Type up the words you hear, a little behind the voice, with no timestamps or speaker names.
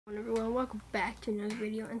Hello everyone, welcome back to another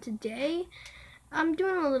video, and today I'm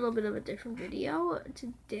doing a little bit of a different video.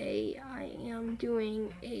 Today I am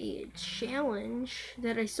doing a challenge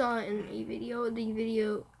that I saw in a video. The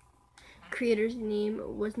video creator's name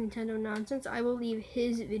was Nintendo Nonsense. I will leave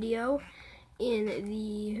his video in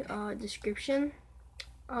the description.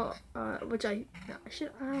 I'm gonna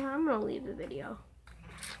leave the video.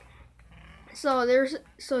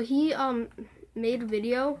 So he made a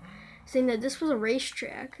video saying that this was a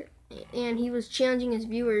racetrack, and he was challenging his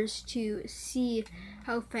viewers to see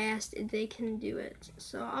how fast they can do it.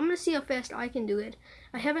 So I'm gonna see how fast I can do it.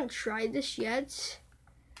 I haven't tried this yet,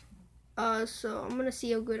 so I'm gonna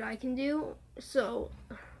see how good I can do. So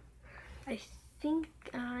I think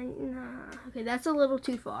okay, that's a little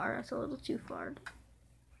too far. That's a little too far.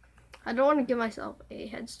 I don't want to give myself a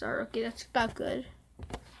head start. Okay, that's about good.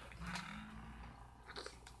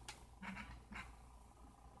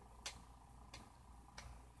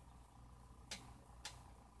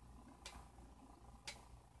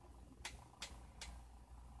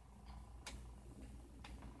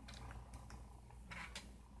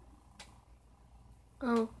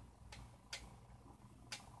 Oh.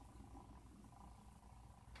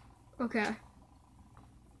 Okay.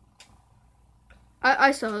 I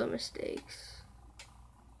saw the mistakes.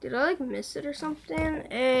 Did I like miss it or something?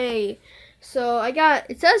 Hey. So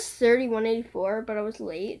it says 3184, but I was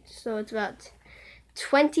late. So it's about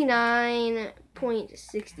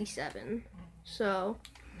 29.67. So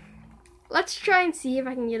let's try and see if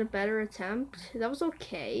I can get a better attempt. That was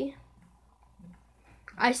okay.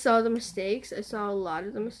 I saw the mistakes. I saw a lot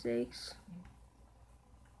of the mistakes.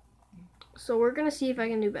 So we're gonna see if I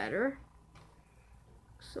can do better.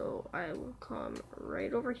 So I will come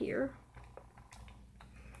right over here.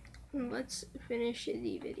 And let's finish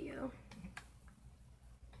the video.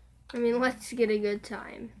 I mean, let's get a good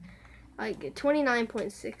time. Like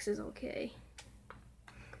 29.6 is okay.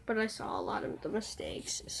 But I saw a lot of the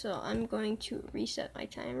mistakes. So I'm going to reset my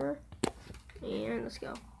timer. And let's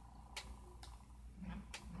go.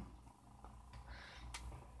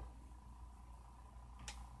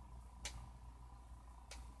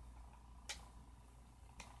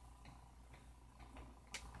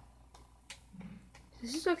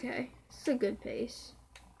 This is okay. This is a good pace.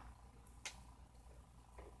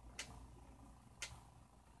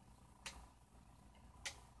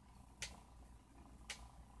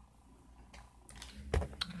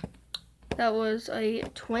 That was a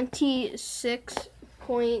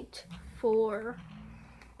 26.4.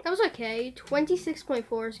 That was okay.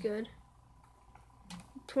 26.4 is good.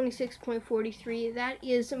 26.43. That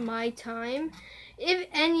is my time. If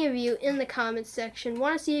any of you in the comments section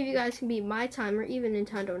want to see if you guys can beat my time or even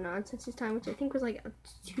Nintendo Nonsense's time, which I think was like a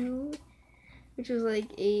 2, which was like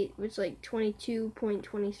 8, which was like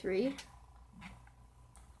 22.23.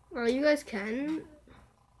 You guys can.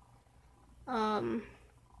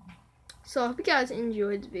 So I hope you guys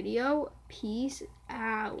enjoyed the video. Peace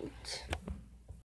out.